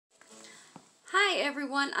Hi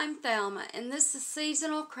everyone, I'm Thelma and this is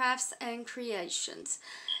Seasonal Crafts and Creations.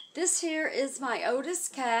 This here is my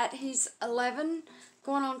oldest cat. He's 11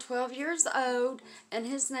 going on 12 years old and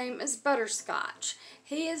his name is Butterscotch.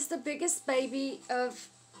 He is the biggest baby of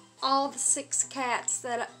all the 6 cats,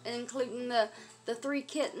 including the 3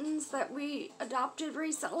 kittens that we adopted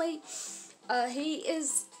recently. He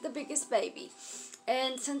is the biggest baby.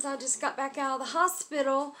 And since I just got back out of the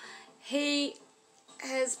hospital, he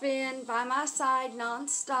has been by my side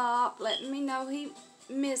non-stop, letting me know he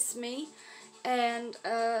missed me, and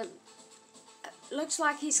looks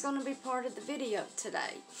like he's going to be part of the video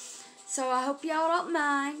today. So I hope y'all don't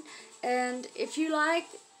mind, and if you like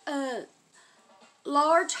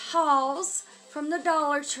large hauls from the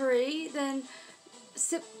Dollar Tree, then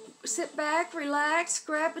sit back, relax,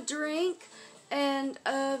 grab a drink, and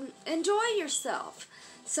enjoy yourself.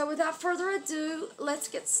 So without further ado, let's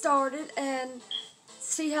get started and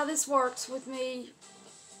see how this works with me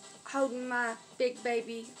holding my big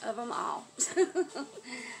baby of them all.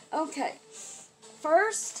 Okay,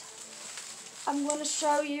 first I'm going to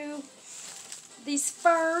show you these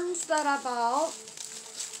ferns that I bought.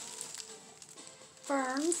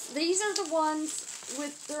 Ferns. These are the ones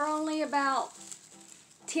they're only about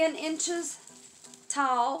 10 inches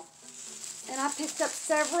tall. And I picked up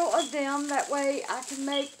several of them. That way I can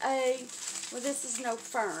make well, this is no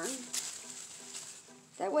fern.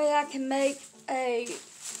 That way I can make a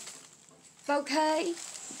bouquet,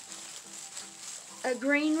 a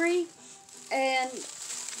greenery, and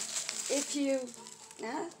if you,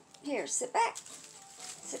 here, sit back,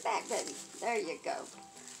 baby, there you go.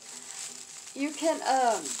 You can,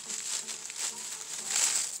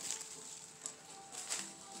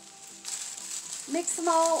 mix them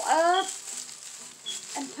all up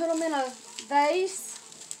and put them in a vase,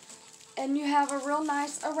 and you have a real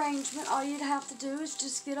nice arrangement. All you'd have to do is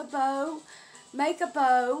just get a bow, make a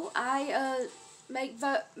bow. I make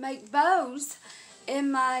bows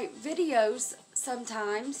in my videos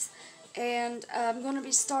sometimes, and I'm going to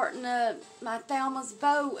be starting my Thelma's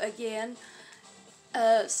bow again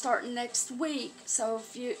starting next week. So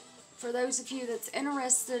for those of you that's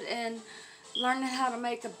interested in learning how to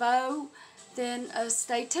make a bow, then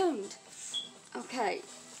stay tuned. Okay,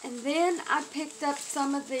 and then I picked up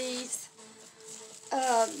some of these.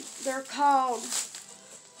 They're called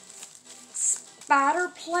spider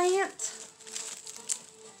plant,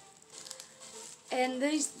 and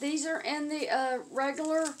these are in the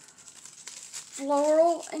regular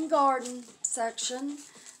floral and garden section.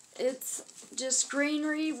 It's just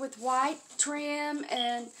greenery with white trim,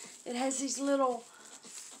 and it has these little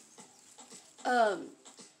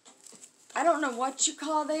I don't know what you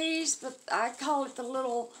call these, but I call it the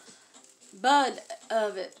little bud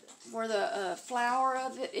of it, where the flower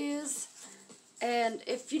of it is. And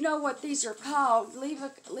if you know what these are called, leave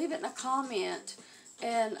it in a comment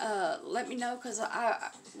and let me know, because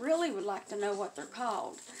I really would like to know what they're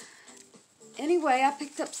called. Anyway, I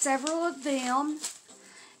picked up several of them,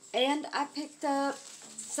 and I picked up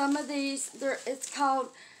some of these. It's called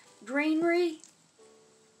Greenery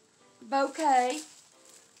Bouquet.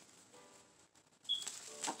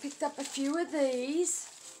 I picked up a few of these.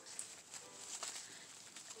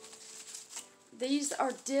 These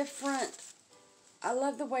are different. I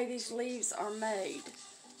love the way these leaves are made,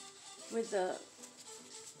 with the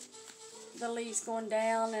leaves going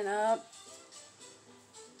down and up,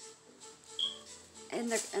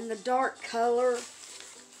 and the dark color.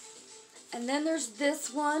 And then there's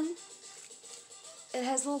this one. It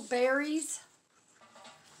has little berries,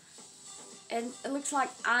 and it looks like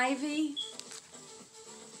ivy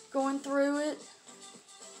going through it.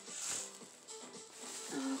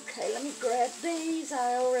 Okay, let me grab these.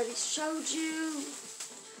 I already showed you.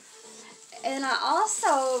 And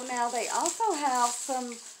they also have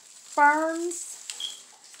some ferns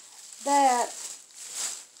that,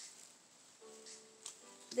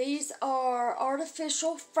 these are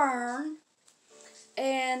artificial fern,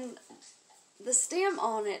 and the stem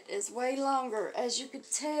on it is way longer, as you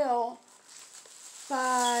could tell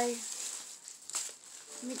by,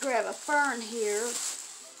 let me grab a fern here.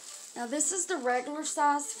 Now this is the regular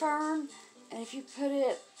size fern, and if you put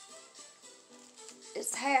it,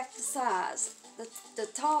 it's half the size. The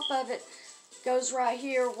top of it goes right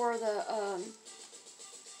here where the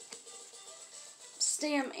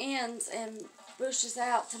stem ends and bushes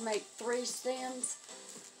out to make 3 stems.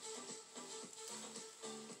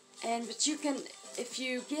 But you can, if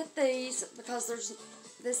you get these, because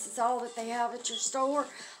this is all that they have at your store,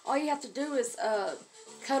 all you have to do is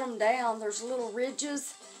cut them down. There's little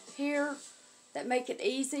ridges here that make it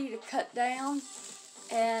easy to cut down,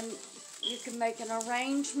 and you can make an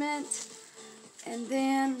arrangement And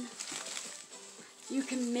then you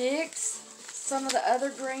can mix some of the other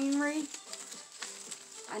greenery.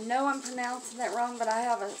 I know I'm pronouncing that wrong, but I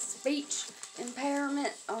have a speech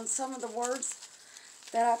impairment on some of the words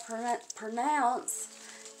that I pronounce,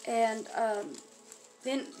 and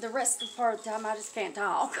then the rest of the part of the time I just can't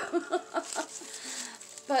talk.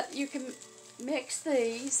 But you can mix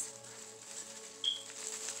these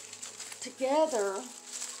together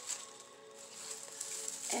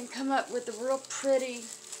and come up with a real pretty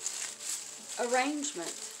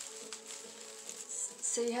arrangement.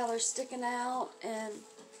 See how they're sticking out? And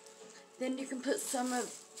then you can put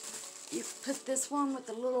you put this one with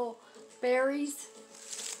the little berries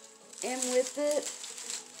in with it,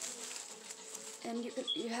 and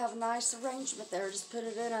you have a nice arrangement there. Just put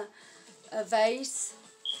it in a vase.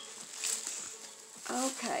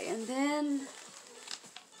 Okay, and then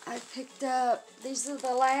I picked up, these are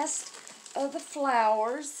the last of the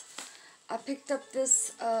flowers. I picked up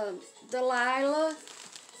this Delilah,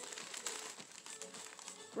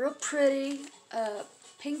 real pretty,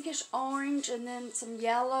 pinkish orange, and then some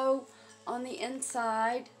yellow on the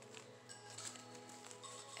inside.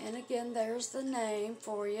 And again, there's the name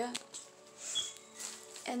for you.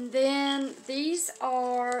 And then these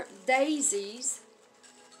are daisies.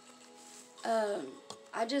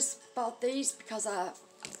 I just bought these because I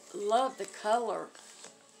love the color.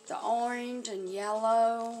 The orange and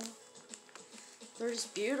yellow. They're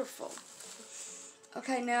just beautiful.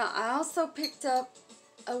 Okay, now I also picked up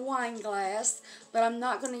a wine glass, but I'm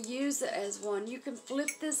not going to use it as one. You can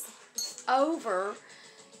flip this over,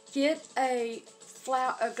 get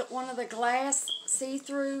one of the glass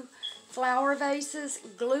see-through flower vases,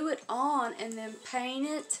 glue it on, and then paint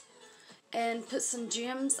it and put some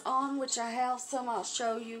gems on, which I have some. I'll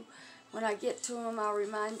show you when I get to them. I'll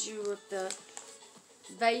remind you of the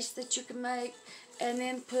vase that you can make, and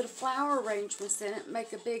then put flower arrangements in it,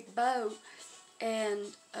 make a big bow, and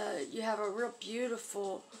you have a real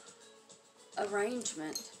beautiful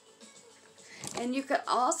arrangement. And you could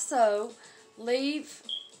also leave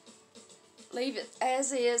it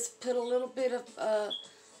as is, put a little bit of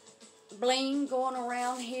bling going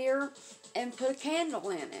around here, and put a candle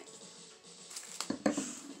in it.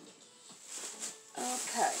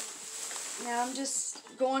 Okay, now I'm just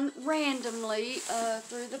going randomly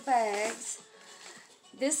through the bags.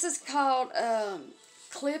 This is called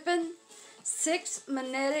Clippin' 6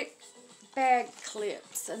 magnetic bag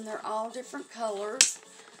clips, and they're all different colors.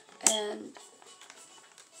 And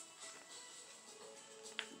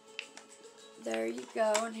there you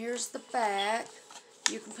go, and here's the back.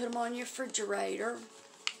 You can put them on your refrigerator.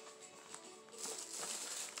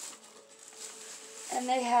 And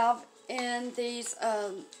they have in these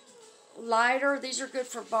lighter, these are good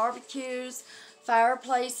for barbecues,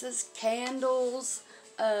 fireplaces, candles,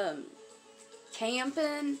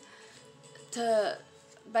 camping, to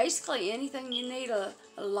basically anything you need a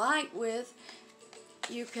light with.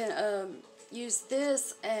 You can use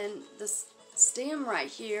this, and the stem right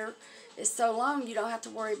here is so long you don't have to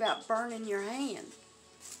worry about burning your hand.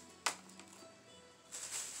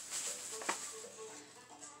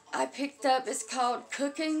 I picked up, it's called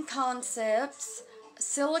Cooking Concepts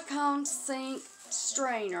Silicone Sink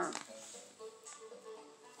Strainer.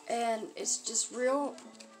 And it's just real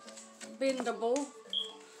bendable.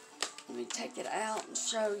 Let me take it out and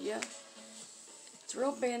show you. It's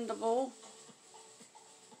real bendable.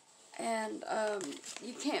 And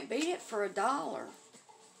you can't beat it for $1.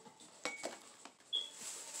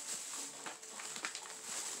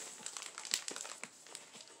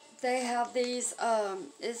 They have these,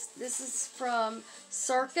 this is from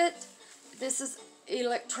Circuit. This is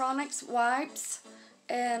electronics wipes,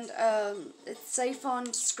 and it's safe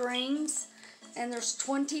on screens, and there's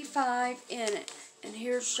 25 in it. And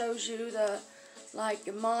here shows you the, like,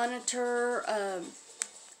 a monitor,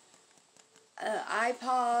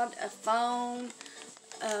 iPod, a phone.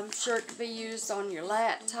 I'm sure it could be used on your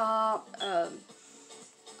laptop.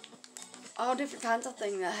 All different kinds of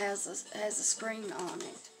things that has a screen on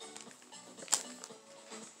it.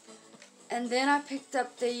 And then I picked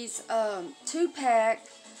up these 2-pack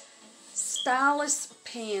stylus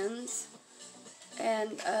pens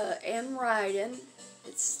and writing.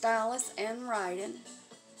 It's stylus and writing.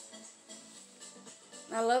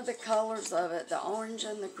 I love the colors of it, the orange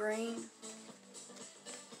and the green.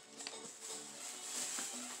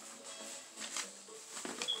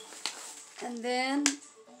 And then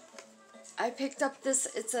I picked up this,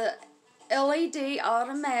 it's a LED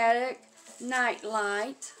automatic night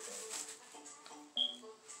light.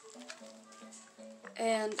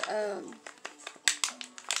 And I'm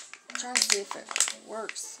trying to see if it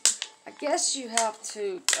works. I guess you have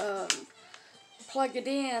to plug it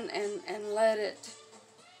in and let it.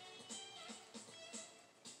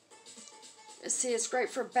 See, it's great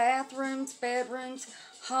for bathrooms, bedrooms,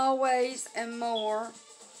 hallways, and more.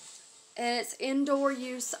 And it's indoor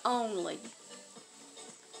use only.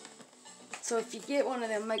 So if you get one of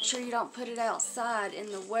them, make sure you don't put it outside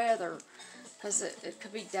in the weather, because it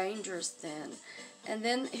could be dangerous then. And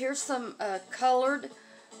then here's some colored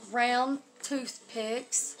round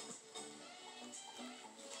toothpicks.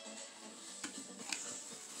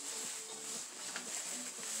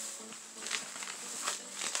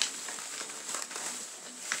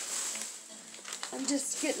 I'm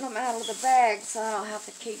just getting them out of the bag so I don't have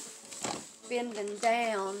to keep bending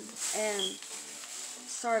down. And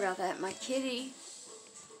sorry about that. My kitty,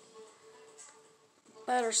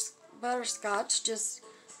 Butterscotch, just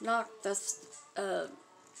knocked the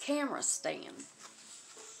camera stand.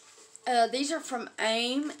 These are from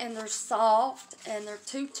AIM, and they're soft, and they're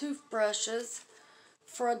 2 toothbrushes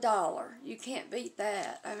for $1. You can't beat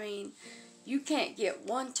that. I mean, you can't get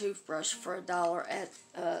 1 toothbrush for $1 at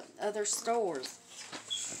other stores.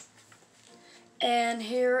 And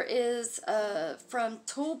here is from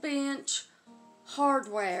Tool Bench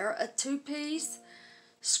Hardware, a 2-piece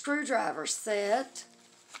screwdriver set.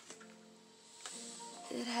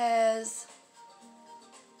 It has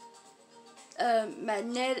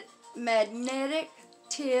magnetic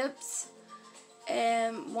tips,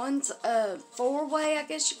 and one's a 4-way, I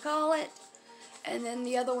guess you call it, and then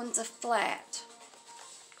the other one's a flat.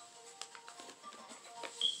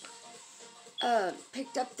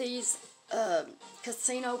 Picked up these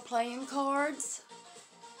casino playing cards.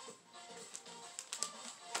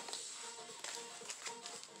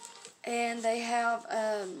 And they have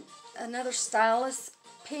another stylus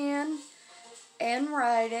pen and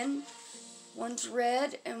writing. One's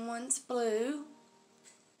red and one's blue.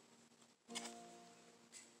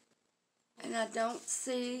 And I don't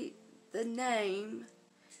see the name.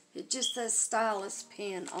 It just says stylus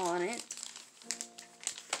pen on it.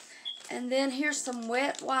 And then here's some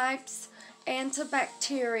wet wipes,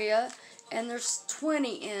 antibacteria, and there's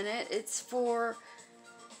 20 in it. It's for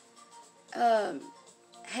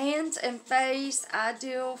hands and face,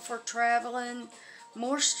 ideal for traveling,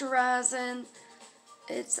 moisturizing.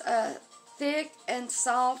 It's thick and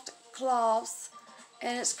soft cloths,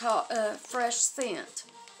 and it's called Fresh Scent.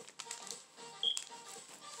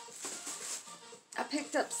 I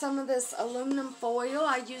picked up some of this aluminum foil.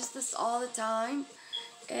 I use this all the time,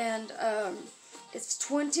 and it's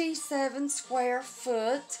 27 square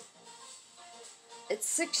foot. It's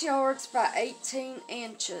 6 yards by 18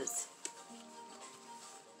 inches.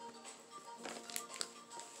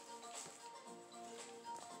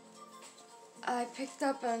 I picked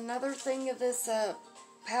up another thing of this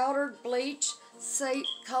powdered bleach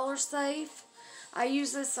color safe. I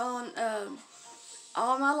use this on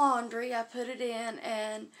all my laundry. I put it in,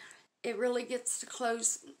 and it really gets the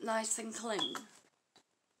clothes nice and clean.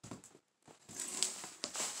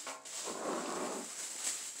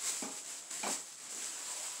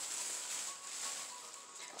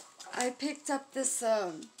 I picked up this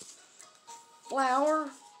flower.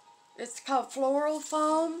 It's called Floral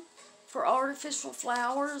foam for artificial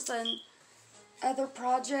flowers and other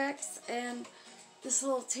projects, and this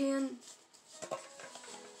little tin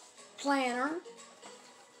planner.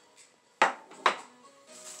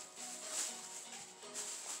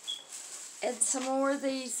 And some more of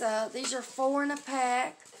these. These are 4 in a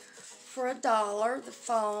pack for $1, the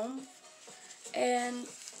foam. And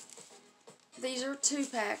these are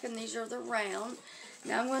 2-pack, and these are the round.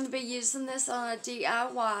 Now I'm going to be using this on a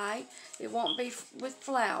DIY. It won't be with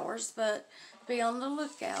flowers, but be on the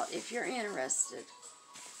lookout if you're interested.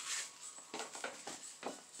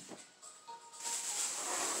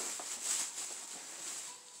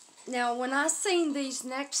 Now, when I seen these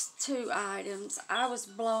next 2 items, I was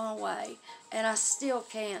blown away, and I still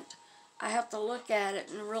can't. I have to look at it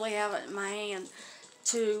and really have it in my hand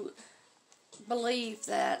to believe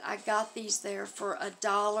that I got these there for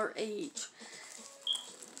 $1 each.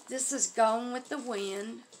 This is Gone with the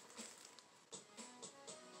Wind,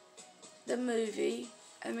 the movie.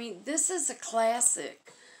 I mean, this is a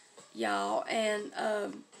classic, y'all, and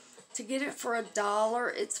to get it for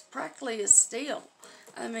 $1, it's practically a steal.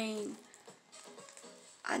 I mean,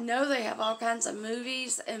 I know they have all kinds of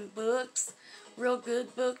movies and books, real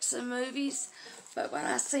good books and movies, but when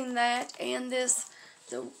I seen that and this,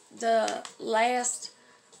 the last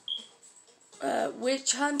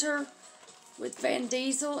Witch Hunter with Van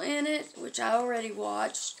Diesel in it, which I already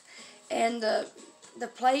watched, and the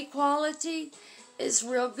play quality is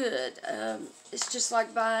real good. It's just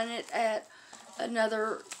like buying it at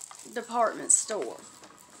another department store.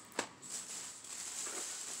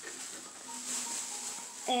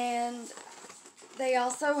 And they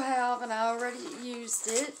also have, and I already used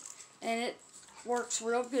it, and it works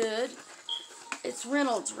real good. It's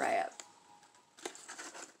Reynolds wrap.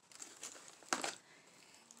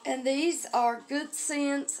 And these are Good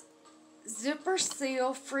Sense zipper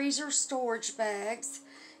seal freezer storage bags.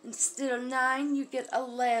 Instead of 9, you get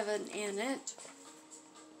 11 in it.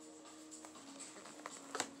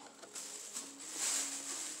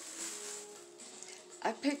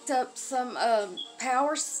 I picked up some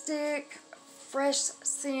Power Stick Fresh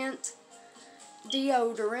Scent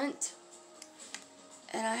deodorant,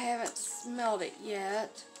 and I haven't smelled it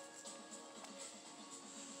yet.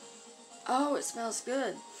 Oh, it smells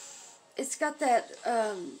good. It's got that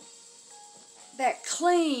that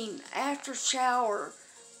clean after shower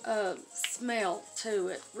smell to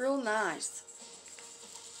it. Real nice.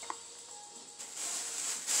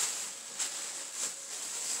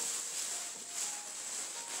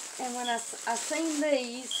 And when I seen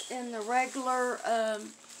these in the regular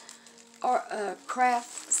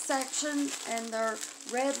craft section, and they're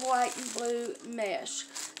red, white, and blue mesh.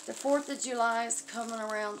 The 4th of July is coming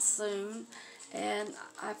around soon, and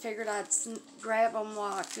I figured I'd grab them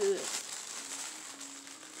while I could.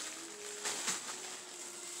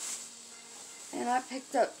 And I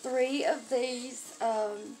picked up 3 of these.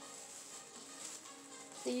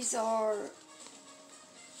 These are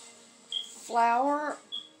flower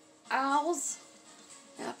owls.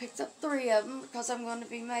 And I picked up 3 of them because I'm going to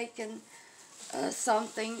be making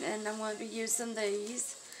something, and I'm going to be using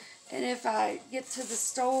these. And if I get to the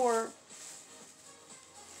store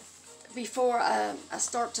before I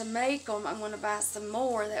start to make them, I'm going to buy some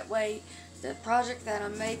more. That way the project that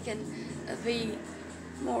I'm making will be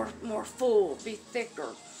more full, be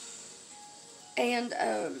thicker. And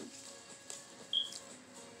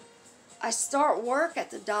I start work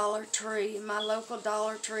at the Dollar Tree, my local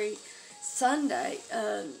Dollar Tree, Sunday.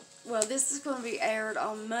 Well, this is going to be aired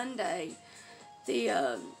on Monday,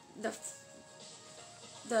 the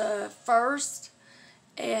 1st,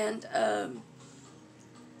 and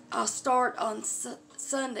I'll start on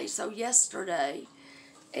Sunday, so yesterday,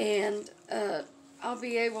 and I'll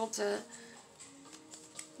be able to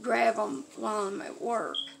grab them while I'm at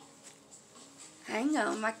work. Hang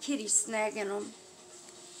on, my kitty's snagging them.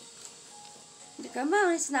 Come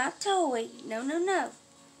on, it's not a toy. No, no, no.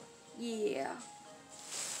 Yeah.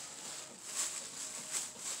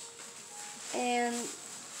 And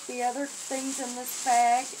the other things in this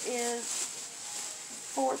bag is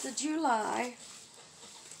 4th of July.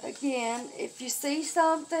 Again, if you see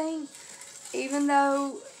something, even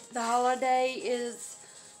though the holiday is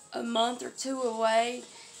a month or 2 away,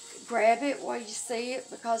 grab it while you see it,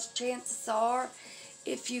 because chances are,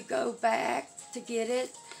 if you go back to get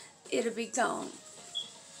it, it'll be gone.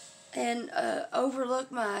 And overlook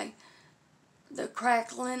the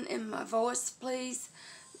crackling in my voice, please,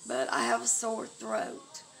 but I have a sore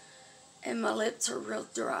throat and my lips are real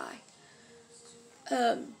dry.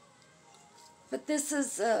 But this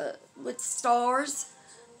is with stars,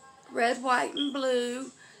 red, white, and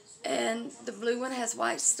blue, and the blue one has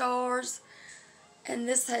white stars, and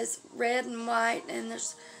this has red and white, and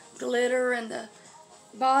there's glitter, and the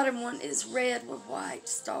bottom one is red with white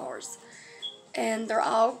stars, and they're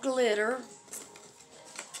all glitter.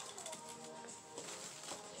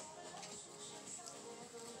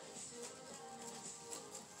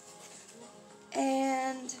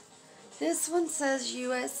 And this one says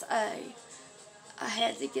USA. I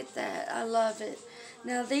had to get that. I love it.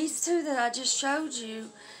 Now these 2 that I just showed you,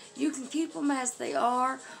 you can keep them as they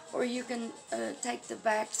are, or you can take the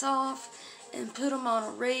backs off and put them on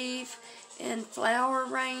a wreath in flower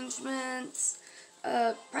arrangements,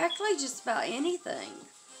 practically just about anything.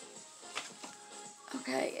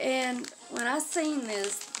 Okay, and when I seen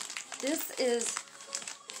this is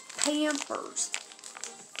Pampers.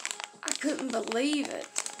 I couldn't believe it.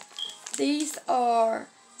 These are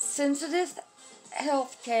sensitive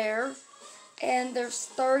health care, and there's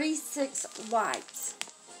 36 wipes.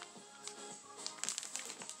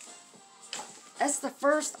 That's the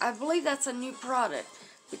first, I believe that's a new product,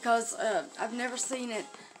 because I've never seen it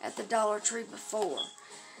at the Dollar Tree before.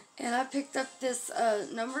 And I picked up this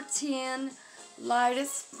number 10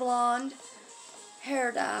 lightest blonde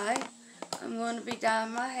hair dye. I'm going to be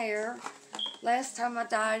dyeing my hair. Last time I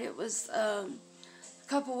dyed it was a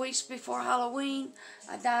couple weeks before Halloween.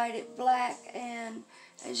 I dyed it black, and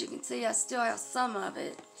as you can see, I still have some of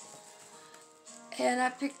it. And I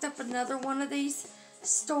picked up another one of these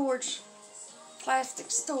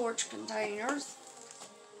plastic storage containers.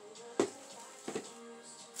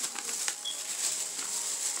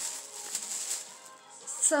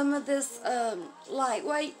 Some of this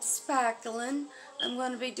lightweight spackling. I'm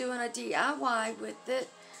going to be doing a DIY with it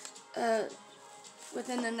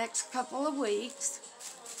within the next couple of weeks.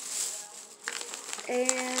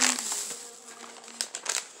 And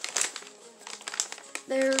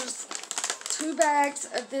there's 2 bags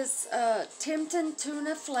of this Temptin'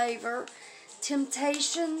 tuna flavor,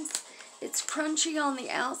 Temptations. It's crunchy on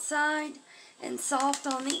the outside and soft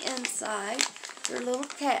on the inside. They're little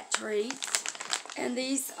cat treats. And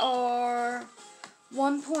these are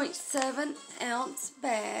 1.7 ounce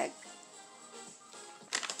bag.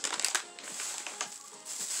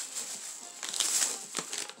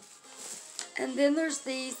 And then there's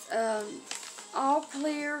these all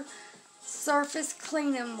clear surface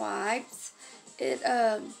cleaning wipes. It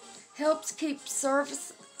helps keep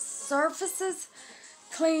surfaces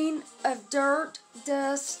clean of dirt,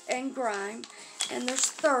 dust, and grime. And there's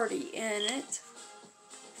 30 in it.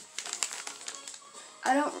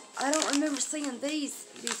 I don't remember seeing these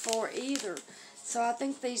before either. So I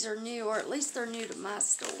think these are new, or at least they're new to my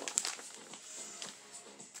store.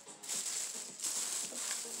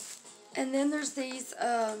 And then there's these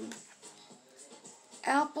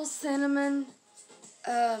apple cinnamon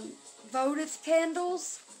votive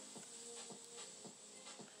candles.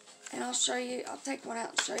 And I'll take one out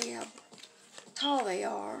and show you how tall they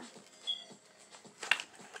are.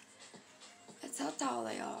 That's how tall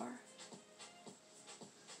they are.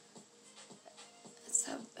 That's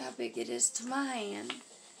how big it is to my hand.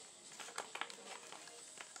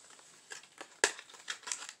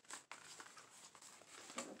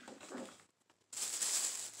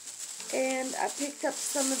 And I picked up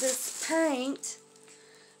some of this paint.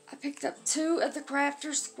 I picked up 2 of the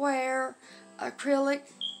Crafter Square acrylic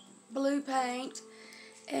blue paint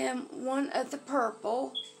and 1 of the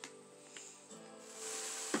purple.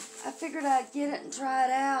 I figured I'd get it and try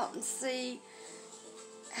it out and see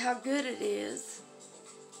how good it is.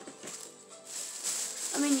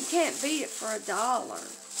 I mean, you can't beat it for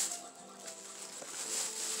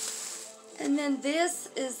 $1. And then this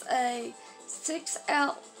is a 6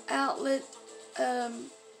 outlet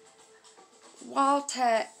wall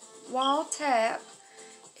tap.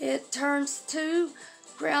 It turns 2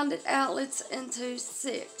 grounded outlets into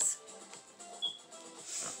 6.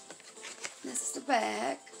 This is the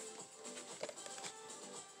back.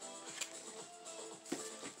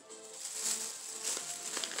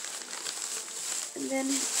 And then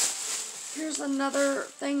here's another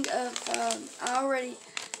thing of, I already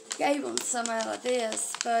gave them some out of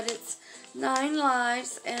this, but it's 9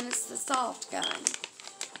 lives and it's the soft kind.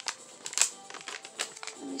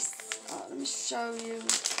 Let me show you.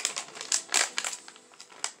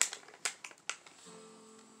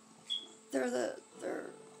 They're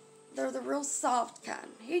the real soft kind.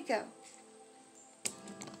 Here you go.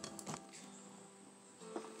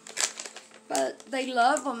 But they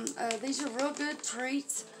love them. These are real good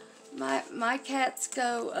treats. My cats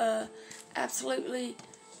go absolutely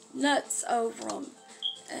nuts over them.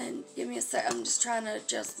 And give me a sec. I'm just trying to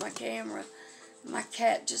adjust my camera. My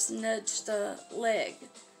cat just nudged the leg.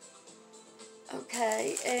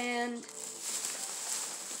 Okay, and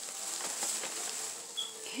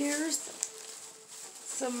here's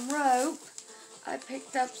some rope. I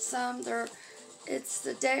picked up some. It's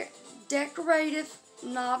the decorative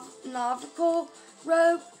nautical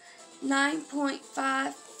rope,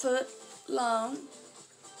 9.5 foot long.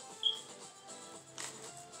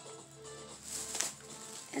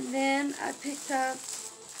 And then I picked up,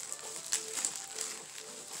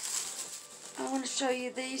 I want to show you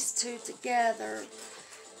these 2 together.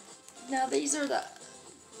 Now these are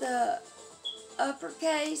the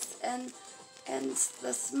uppercase and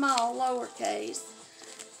the small lowercase.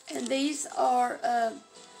 And these are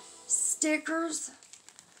stickers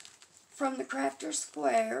from the Crafter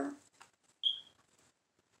Square.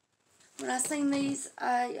 When I seen these,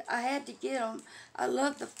 I had to get them. I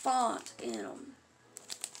love the font in them.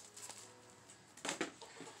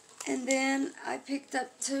 And then I picked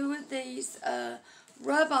up 2 of these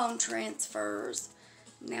rub-on transfers.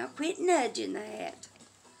 Now quit nudging that.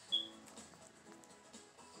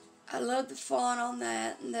 I love the font on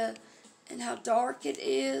that and how dark it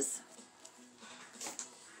is.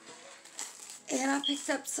 And I picked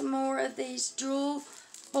up some more of these jewel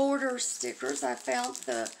border stickers. I found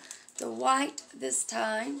the white this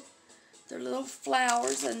time. They're little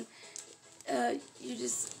flowers, and you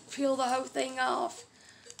just peel the whole thing off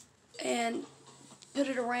and put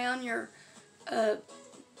it around your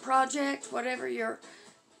project, whatever your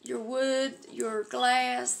wood, your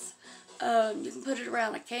glass. You can put it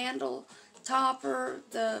around a candle topper,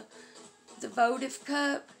 the votive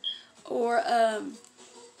cup, or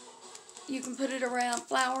you can put it around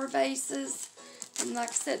flower vases. And like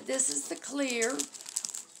I said, this is the clear,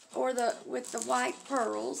 or the with the white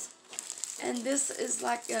pearls. And this is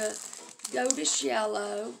like a goldish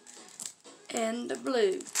yellow and the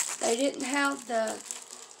blue. They didn't have the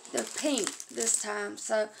pink this time,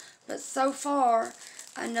 but so far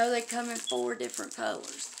I know they come in 4 different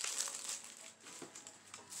colors.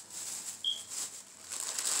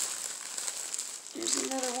 Here's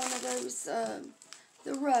another one of those,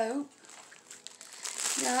 the rope.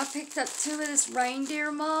 Now I picked up 2 of this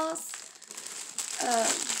reindeer moss.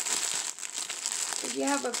 If you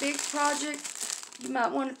have a big project, you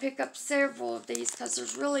might want to pick up several of these because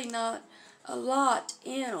there's really not a lot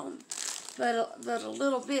in them, but a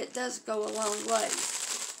little bit does go a long way.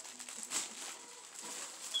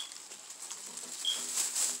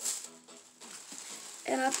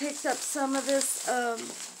 And I picked up some of this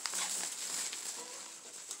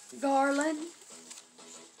garland.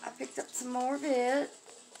 I picked up some more of it.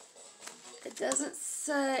 It doesn't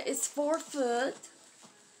say, it's 4 foot.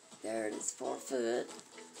 There it is, 4 foot.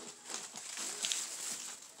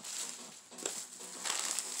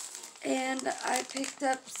 And I picked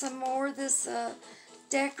up some more of this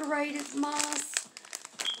decorative moss.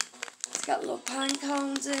 It's got little pine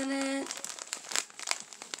cones in it.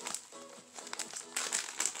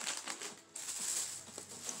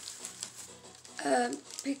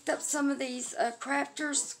 Picked up some of these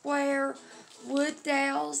Crafter's Square wood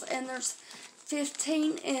dowels, and there's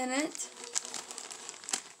 15 in it.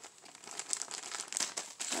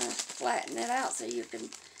 Trying to flatten it out so you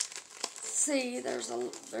can see there's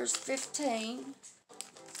 15.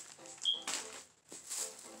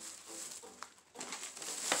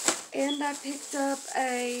 And I picked up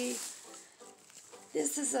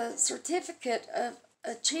this is a certificate of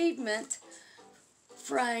achievement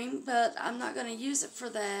frame, but I'm not going to use it for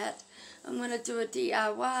that. I'm going to do a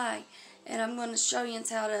DIY, and I'm going to show you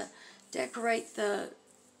how to decorate the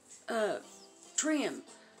trim.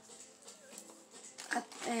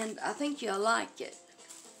 And I think you'll like it.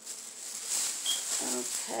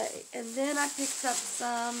 Okay, and then I picked up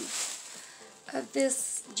some of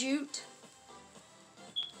this jute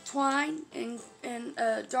twine in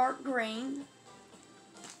dark green.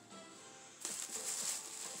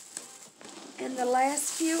 And the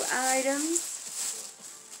last few items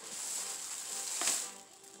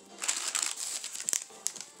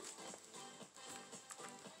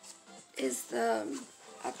is I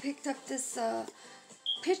picked up this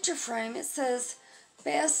picture frame. It says,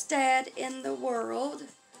 "Best Dad in the World."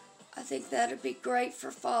 I think that would be great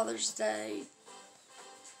for Father's Day.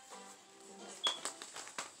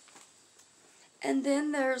 And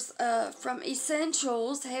then there's from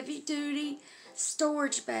Essentials, heavy duty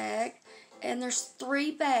storage bag. And there's 3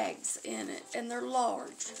 bags in it, and they're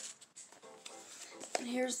large. And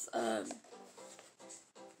here's a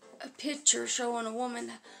picture showing a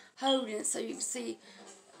woman holding it so you can see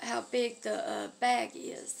how big the bag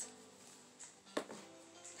is.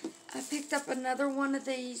 I picked up another one of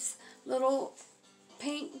these little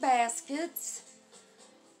pink baskets.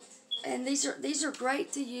 And these are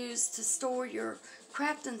great to use to store your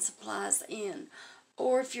crafting supplies in.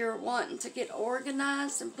 Or if you're wanting to get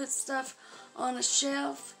organized and put stuff on a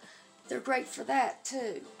shelf, they're great for that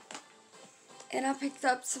too. And I picked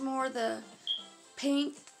up some more of the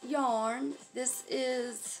pink yarn. This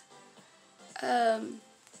is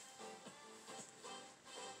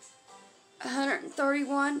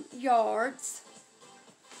 131 yards.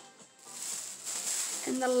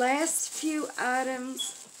 And the last few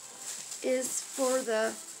items is for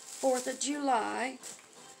the 4th of July.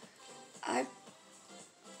 I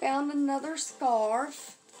found another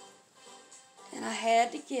scarf, and I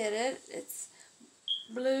had to get it. It's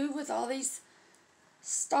blue with all these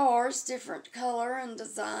stars, different color and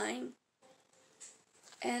design.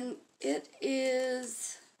 And it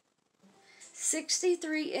is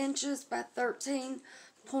 63 inches by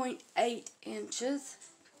 13.8 inches.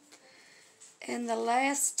 And the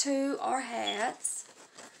last 2 are hats.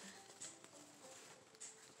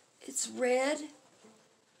 It's red,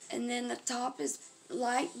 and then the top is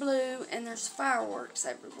light blue, and there's fireworks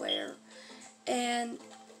everywhere. And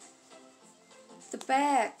the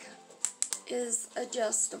back is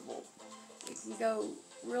adjustable. You can go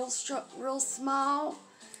real small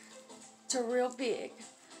to real big.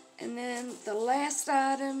 And then the last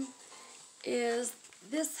item is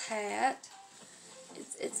this hat.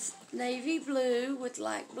 It's navy blue with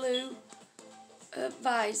light blue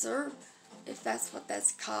visor, if that's what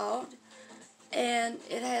that's called. And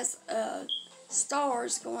it has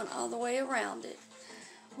stars going all the way around it.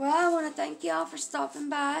 Well, I want to thank y'all for stopping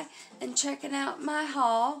by and checking out my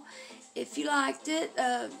haul. If you liked it,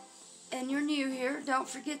 and you're new here, don't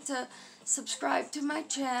forget to subscribe to my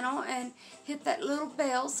channel and hit that little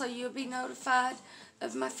bell so you'll be notified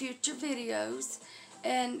of my future videos.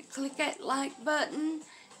 And click that like button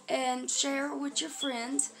and share with your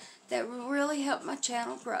friends. That will really help my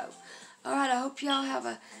channel grow. Alright, I hope y'all have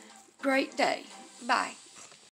a great day. Bye.